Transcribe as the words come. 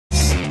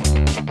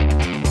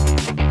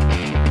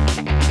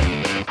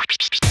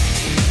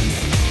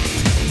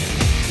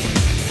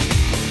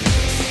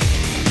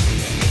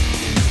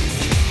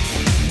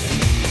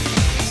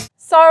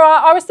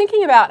I was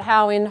thinking about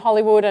how in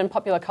Hollywood and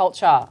popular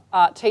culture,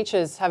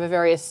 teachers have a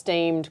very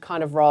esteemed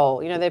kind of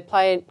role. You know, they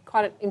play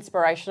quite an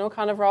inspirational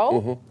kind of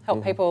role,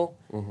 help people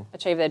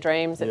achieve their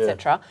dreams,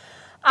 etc.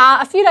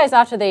 A few days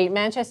after the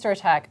Manchester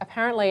attack,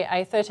 apparently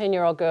a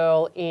 13-year-old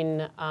girl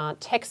in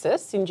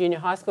Texas, in junior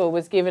high school,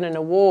 was given an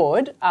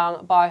award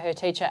by her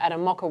teacher at a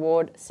mock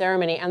award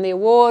ceremony, and the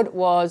award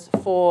was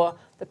for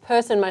the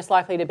person most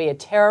likely to be a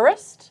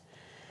terrorist,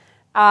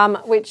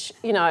 which,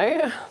 you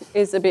know,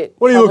 is a bit...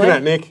 What are you looking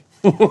at, Nick?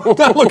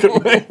 Don't look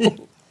at me.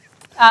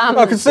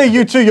 I can see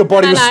you too, your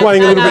body was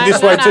swaying a little bit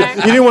this way too.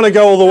 You didn't want to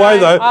go all the way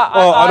though.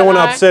 I don't want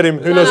to upset him.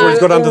 Who knows what he's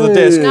got under the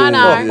desk.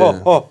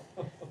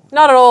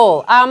 Not at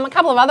all. A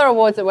couple of other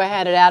awards that were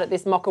handed out at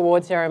this mock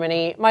award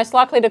ceremony. Most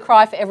likely to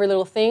cry for every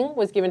little thing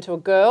was given to a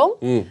girl.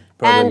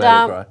 Probably made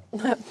her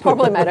cry.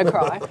 Probably made her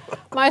cry.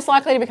 Most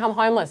likely to become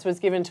homeless was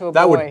given to a boy.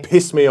 That would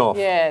piss me off.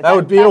 Yeah, that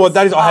would be, you know what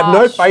that is? I have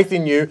no faith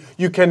in you.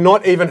 You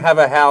cannot even have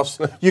a house.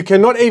 You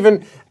cannot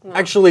even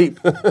actually...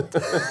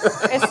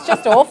 It's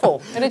just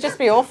awful. It'd just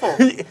be awful.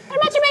 Imagine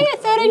being a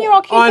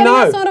 13-year-old kid getting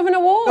that sort of an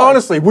award.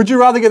 Honestly, would you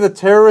rather get the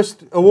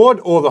terrorist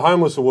award or the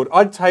homeless award?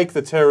 I'd take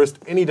the terrorist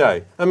any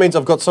day. That means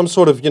I've got some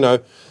sort of, you know,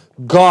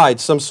 guide,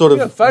 some sort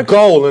of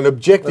goal and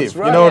objective.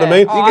 Right. You know what I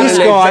mean? This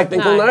guy,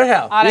 technical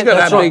know-how. You've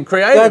got to be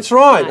creative. That's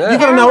right. You've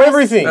got to know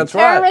everything. That's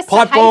right.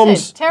 Pipe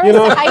bombs. Terrorists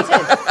are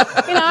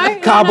hated. You know?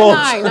 Car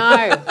bombs.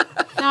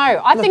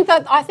 No. I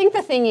think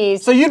the thing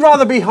is... So you'd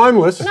rather be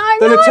homeless than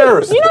a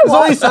terrorist? You know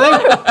what? Is that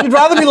what you're saying? You'd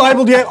rather be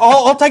labelled, yeah,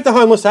 I'll take the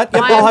homeless hat.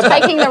 Yep, I'll have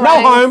taking the reins.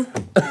 No home.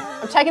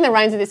 I'm taking the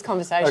reins of this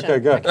conversation. Okay,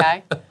 go.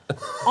 Okay?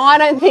 I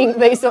don't think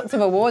these sorts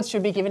of awards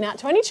should be given out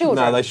to any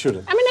children. No, they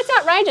shouldn't. I mean, it's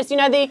outrageous. You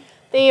know, the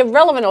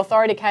relevant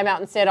authority came out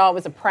and said, oh, it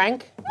was a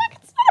prank. I'm like,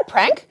 it's not a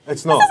prank.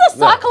 It's not. This is a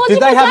psychological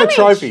Did they have damage. a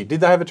trophy?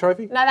 Did they have a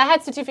trophy? No, they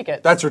had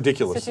certificates. That's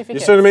ridiculous.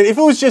 Certificates. You see what I mean? If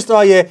it was just,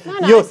 oh yeah,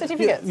 no,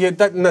 certificates. Yeah,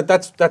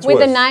 that's with worse.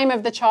 the name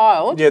of the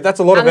child. Yeah, that's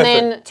a lot of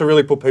effort to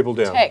really put people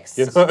down. Text.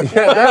 You know?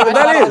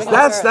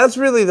 That's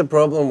really the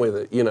problem with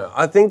it. You know,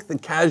 I think the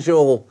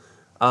casual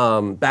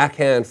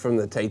backhand from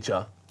the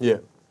teacher. Yeah.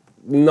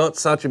 Not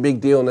such a big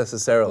deal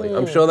necessarily.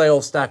 I'm sure they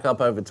all stack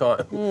up over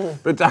time.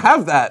 But to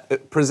have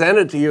that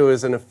presented to you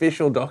as an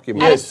official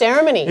document. At a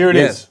ceremony. Here it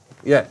is.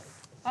 Yeah.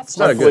 That's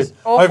so good.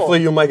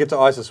 Hopefully you'll make it to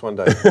ISIS one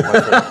day.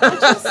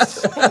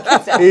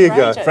 Here you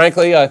go.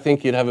 Frankly, I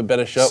think you'd have a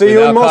better shot See with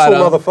you in Mosul,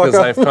 Al-Qaeda motherfucker.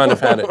 because they've kind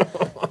of had it.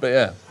 But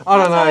yeah. I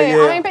don't know,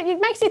 yeah. I mean, but it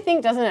makes you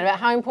think, doesn't it, about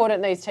how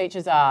important these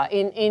teachers are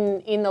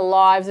in the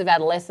lives of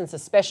adolescents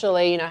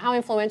especially, you know, how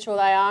influential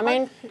they are. I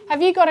mean,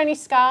 have you got any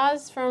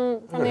scars from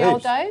the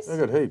old days? I've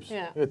got heaps.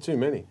 Yeah, too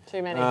many.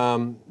 Too many.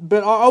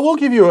 But I will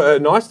give you a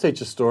nice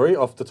teacher story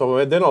off the top of my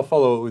head, then I'll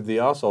follow it with the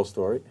arsehole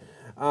story.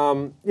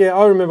 Yeah,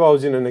 I remember I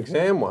was in an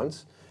exam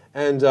once,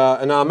 and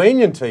an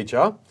Armenian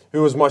teacher,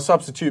 who was my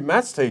substitute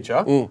maths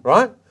teacher,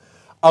 right?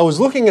 I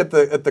was looking at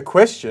the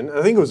question.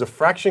 I think it was a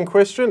fraction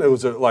question. It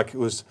was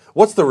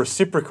what's the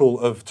reciprocal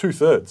of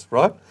 2/3,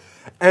 right?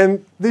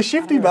 And this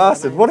shifty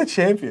bastard, what a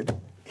champion!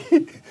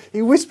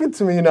 He whispered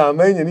to me in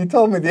Armenian. He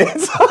told me the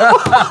answer.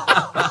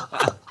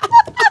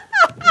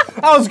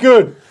 That was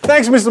good.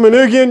 Thanks, Mr.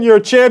 Manoogian. You're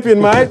a champion,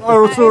 mate.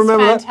 I still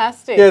remember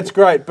fantastic. that. Yeah, it's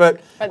great. But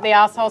the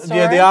arsehole story?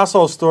 Yeah, the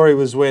arsehole story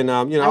was when,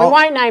 you know... And we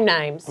won't name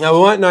names. No, we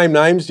won't name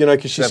names, you know,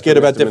 because she's scared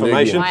about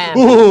defamation. I am.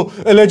 Ooh,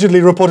 allegedly,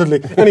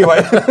 reportedly.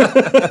 Anyway.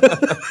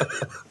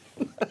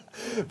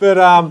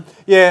 But,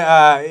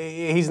 yeah,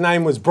 his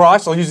name was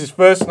Bryce. I'll use his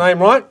first name,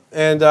 right?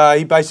 And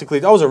he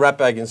basically... I was a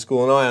ratbag in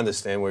school, and I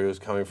understand where he was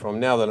coming from.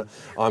 Now that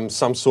I'm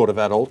some sort of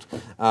adult,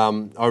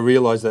 I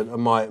realised that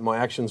my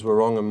actions were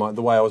wrong and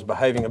the way I was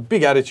behaving, a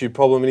big attitude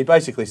problem. And he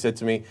basically said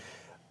to me,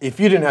 if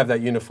you didn't have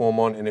that uniform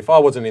on and if I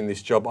wasn't in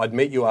this job, I'd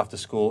meet you after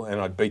school and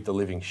I'd beat the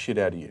living shit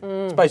out of you.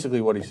 That's basically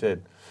what he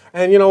said.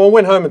 And, you know, I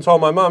went home and told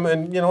my mum,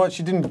 and, you know what,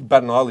 she didn't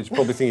bat an eyelid. She's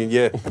probably thinking,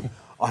 yeah...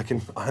 I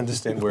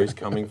understand where he's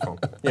coming from.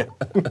 Yeah.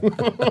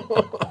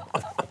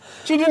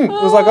 She didn't.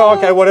 It was like, oh,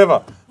 okay,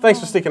 whatever.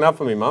 Thanks for sticking up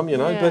for me, Mum, you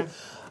know. Yeah. But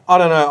I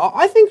don't know.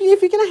 I think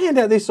if you're going to hand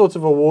out these sorts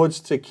of awards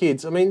to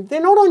kids, I mean,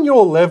 they're not on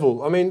your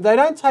level. I mean, they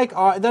don't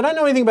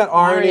know anything about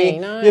irony.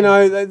 No. You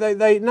know,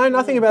 they know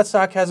nothing about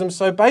sarcasm.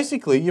 So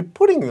basically, you're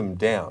putting them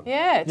down.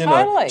 Yeah,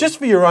 totally. Know, just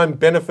for your own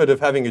benefit of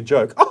having a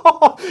joke.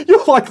 Oh,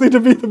 you're likely to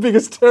be the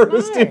biggest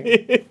terrorist in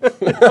here.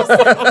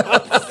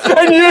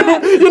 And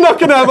you're not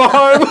going to have a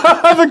home.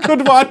 Have a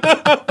good one.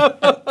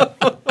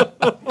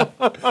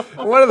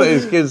 What are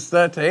these kids,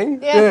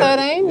 13? Yeah,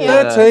 13.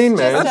 Yeah. 13,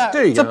 man.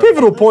 It's a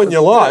pivotal point in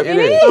your life. It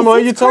is.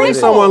 You're telling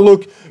someone,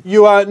 look,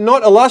 you are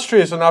not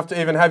illustrious enough to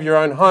even have your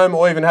own home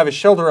or even have a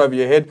shelter over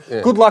your head.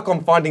 Yeah. Good luck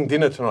on finding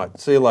dinner tonight.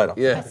 See you later.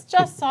 Yeah. It's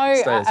just so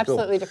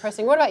absolutely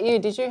depressing. What about you?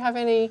 Did you have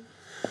any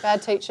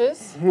bad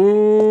teachers?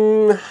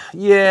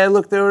 Yeah,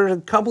 look, there were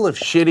a couple of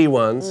shitty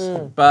ones,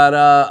 but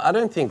I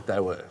don't think they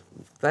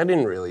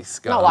didn't really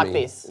scar me. Not like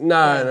this.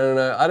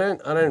 No. I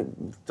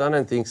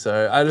don't think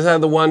so. I just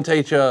had the one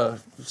teacher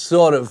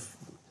sort of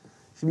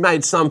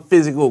made some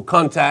physical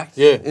contact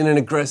in an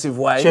aggressive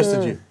way.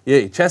 Chested you. Yeah,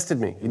 he chested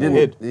me. He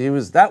didn't.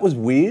 That was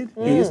weird.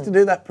 He used to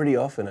do that pretty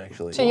often,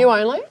 actually. To you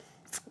only?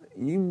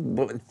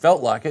 It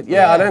felt like it.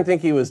 Yeah, I don't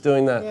think he was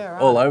doing that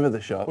all over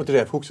the shop. What, did he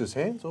have hooks as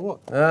hands or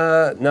what?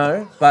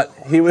 No, but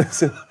he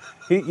was.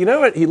 You know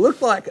what? He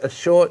looked like a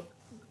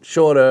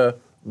shorter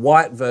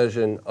white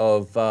version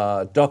of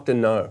Dr.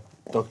 No.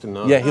 Dr.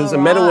 No. Yeah, he was a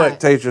metalwork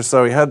teacher,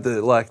 so he had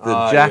the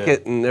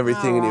jacket and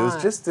everything, and he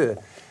was just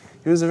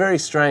he was a very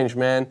strange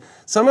man.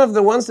 Some of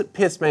the ones that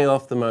pissed me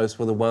off the most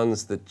were the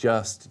ones that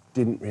just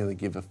didn't really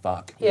give a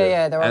fuck.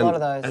 Yeah, there were a lot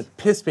of those. It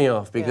pissed me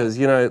off because,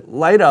 you know,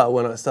 later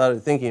when I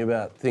started thinking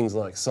about things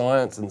like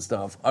science and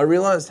stuff, I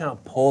realised how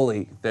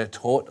poorly they're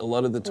taught a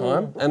lot of the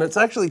time. And it's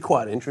actually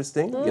quite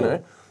interesting, you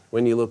know,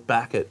 when you look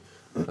back at,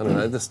 I don't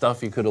know, the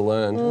stuff you could have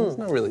learned. It's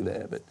not really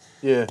there, but...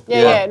 Yeah.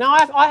 No,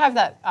 I have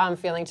that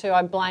feeling too.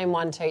 I blame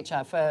one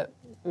teacher for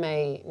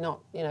me not,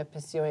 you know,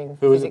 pursuing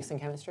physics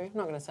and chemistry. I'm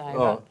not going to say,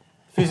 but...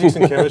 Physics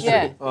and chemistry?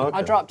 Yeah, oh, okay.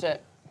 I dropped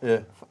it. Yeah.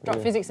 Dropped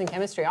physics and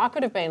chemistry. I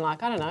could have been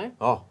like, I don't know.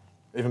 Oh,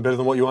 even better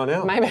than what you are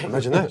now? Maybe.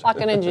 Imagine that. Like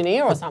an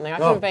engineer or something. I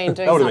could have been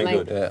doing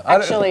something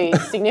actually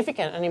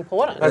significant and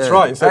important. That's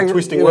right, instead of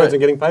twisting words and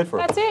getting paid for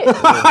it. That's it. You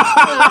know?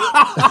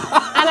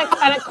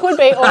 And it could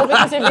be all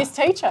because of this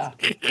teacher,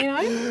 you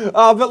know?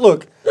 But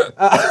look... But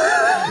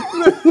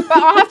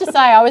I have to say,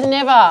 I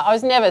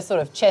was never sort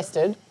of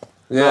chested.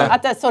 Yeah.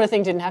 That sort of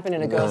thing didn't happen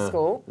in a girls'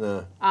 school.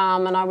 No.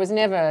 And I was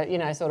never, you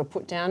know, sort of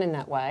put down in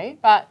that way.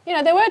 But, you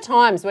know, there were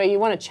times where you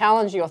want to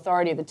challenge the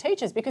authority of the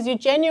teachers because you're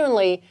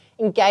genuinely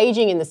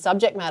engaging in the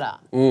subject matter.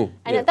 And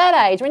at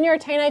that age, when you're a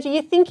teenager,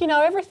 you think you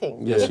know everything.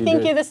 Yes, you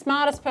think you're the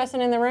smartest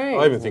person in the room.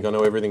 I even think I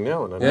know everything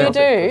now. And You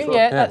do,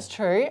 that's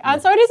true. And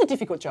so it is a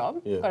difficult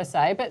job, I've got to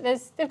say, but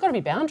there've got to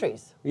be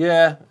boundaries.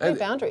 Yeah.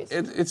 Boundaries.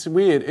 It's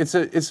weird.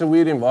 It's a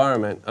weird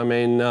environment. I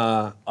mean,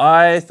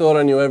 I thought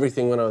I knew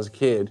everything when I was a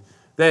kid.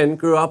 Then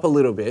grew up a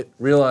little bit,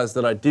 realised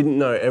that I didn't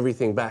know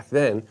everything back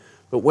then.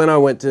 But when I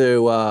went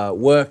to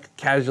work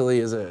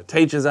casually as a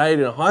teacher's aide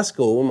in a high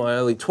school in my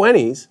early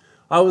 20s,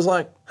 I was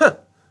like,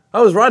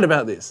 I was right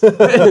about this.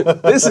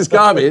 This is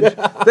garbage.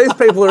 These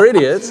people are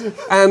idiots.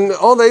 And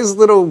all these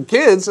little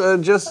kids are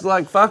just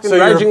like fucking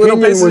raging little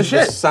pieces of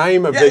shit. The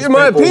same of these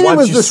my people opinion once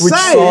was you the switch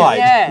same. side.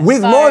 Yeah,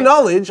 With more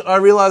knowledge, I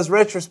realised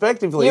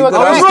retrospectively that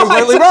I was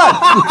completely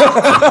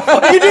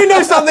right. You do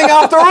know something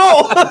after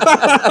all.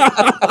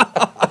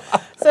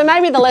 So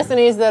maybe the lesson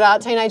is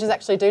that teenagers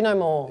actually do know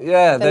more.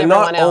 Yeah, than they're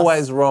everyone not else.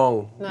 always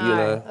wrong. No, you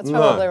know. that's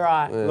probably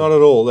right. Not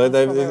at all.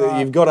 Right.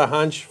 You've got a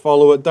hunch,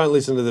 follow it. Don't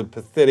listen to the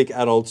pathetic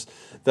adults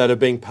that are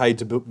being paid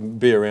to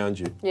be around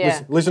you.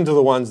 Yeah. Listen to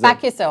the ones that...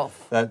 Back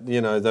yourself. That,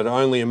 you know, that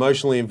are only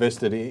emotionally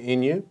invested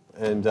in you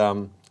and,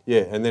 and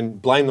then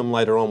blame them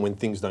later on when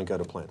things don't go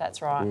to plan.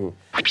 That's right.